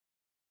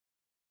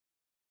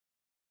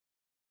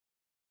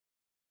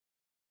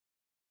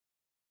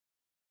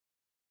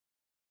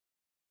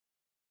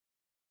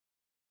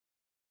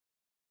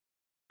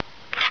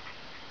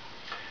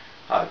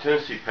Hi,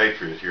 Tennessee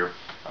Patriot here.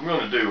 I'm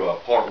going to do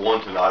part one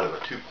tonight of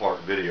a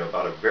two-part video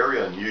about a very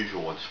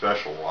unusual and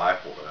special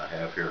rifle that I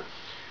have here.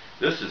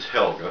 This is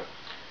Helga.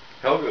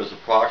 Helga is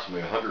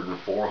approximately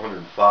 104,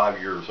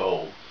 105 years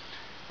old,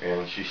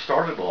 and she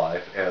started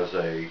life as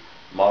a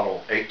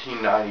model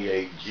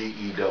 1898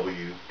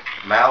 GEW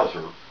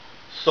Mauser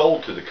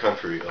sold to the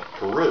country of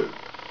Peru.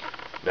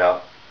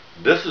 Now,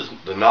 this is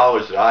the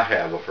knowledge that I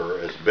have of her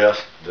as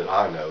best that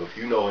I know. If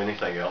you know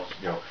anything else,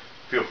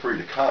 feel free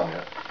to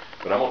comment.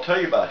 But I'm going to tell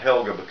you about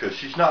Helga because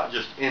she's not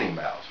just any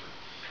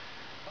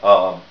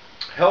Mauser.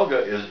 Helga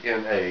is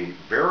in a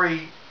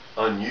very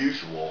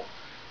unusual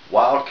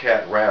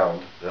Wildcat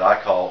round that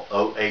I call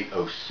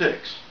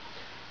 0806,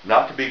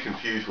 not to be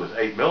confused with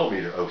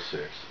 8mm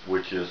 06,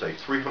 which is a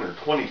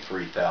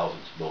 323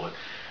 thousandths bullet.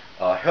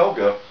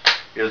 Helga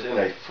is in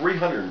a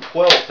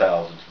 312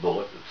 thousandths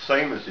bullet, the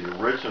same as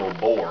the original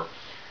bore,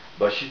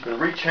 but she's been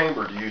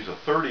rechambered to use a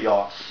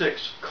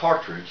 30-06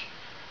 cartridge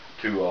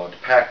to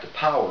pack the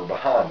power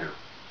behind her.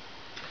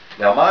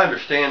 Now, my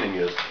understanding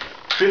is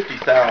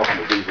 50,000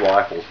 of these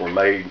rifles were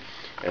made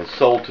and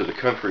sold to the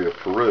country of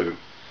Peru,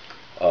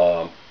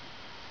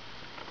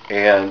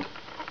 and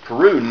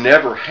Peru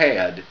never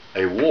had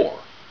a war.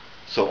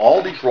 So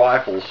all these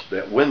rifles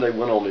that when they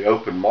went on the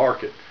open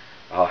market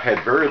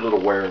had very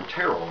little wear and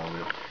tear on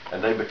them,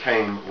 and they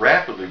became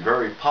rapidly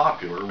very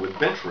popular with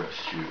bench rest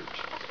shooters.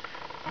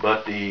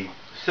 But the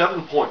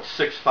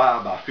 7.65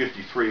 by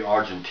 53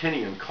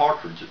 Argentinian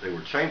cartridge that they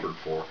were chambered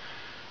for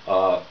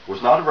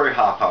was not a very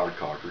high powered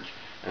cartridge,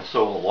 and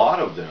so a lot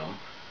of them,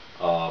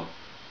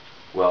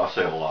 well, I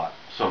say a lot,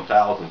 some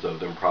thousands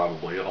of them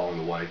probably along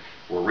the way,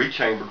 were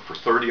rechambered for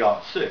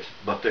 30-06,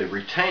 but they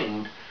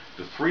retained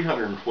the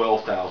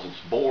 312 thousandths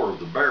bore of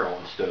the barrel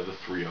instead of the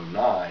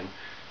 309,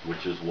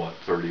 which is what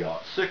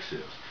 30-06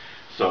 is.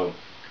 So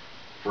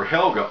for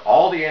Helga,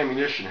 all the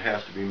ammunition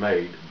has to be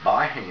made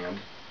by hand,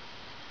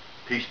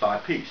 piece by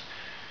piece.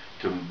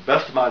 To the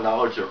best of my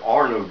knowledge, there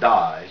are no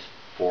dies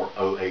for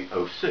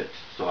 0806,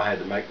 so I had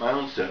to make my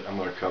own set. I'm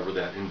going to cover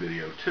that in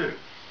video 2.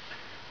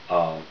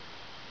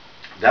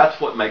 That's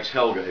what makes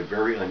Helga a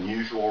very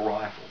unusual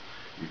rifle.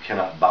 You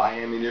cannot buy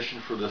ammunition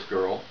for this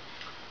girl.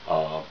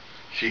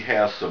 She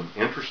has some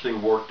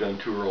interesting work done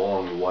to her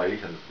along the way.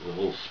 Has a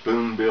little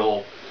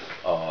spoonbill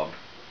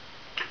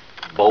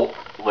bolt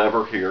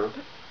lever here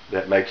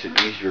that makes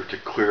it easier to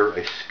clear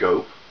a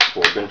scope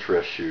for bench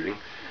rest shooting.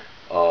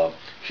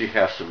 She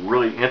has some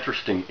really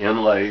interesting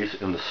inlays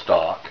in the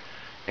stock,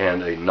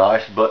 and a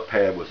nice butt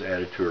pad was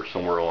added to her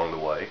somewhere along the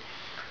way.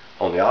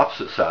 On the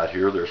opposite side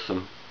here, there's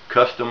some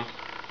custom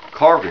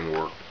carving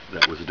work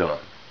that was done.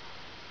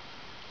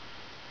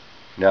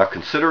 Now,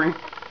 considering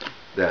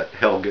that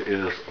Helga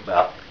is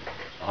about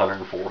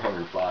 104,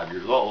 105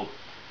 years old,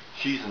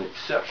 she's an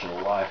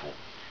exceptional rifle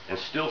and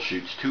still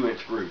shoots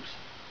 2-inch groups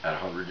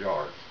at 100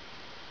 yards.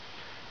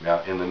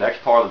 Now, in the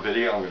next part of the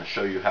video, I'm going to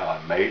show you how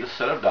I made a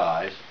set of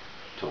dies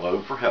to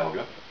load for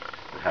Helga,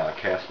 and how I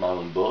cast my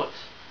own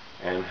bullets,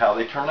 and how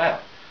they turn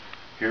out.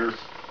 Here's,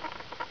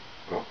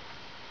 well,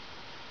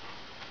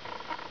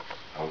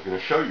 I was going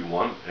to show you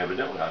one.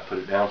 Evidently, I put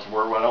it down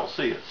somewhere where I don't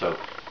see it. So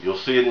you'll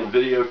see it in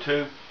video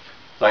 2.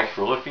 Thanks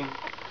for looking.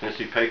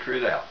 Tennessee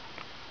Patriot out.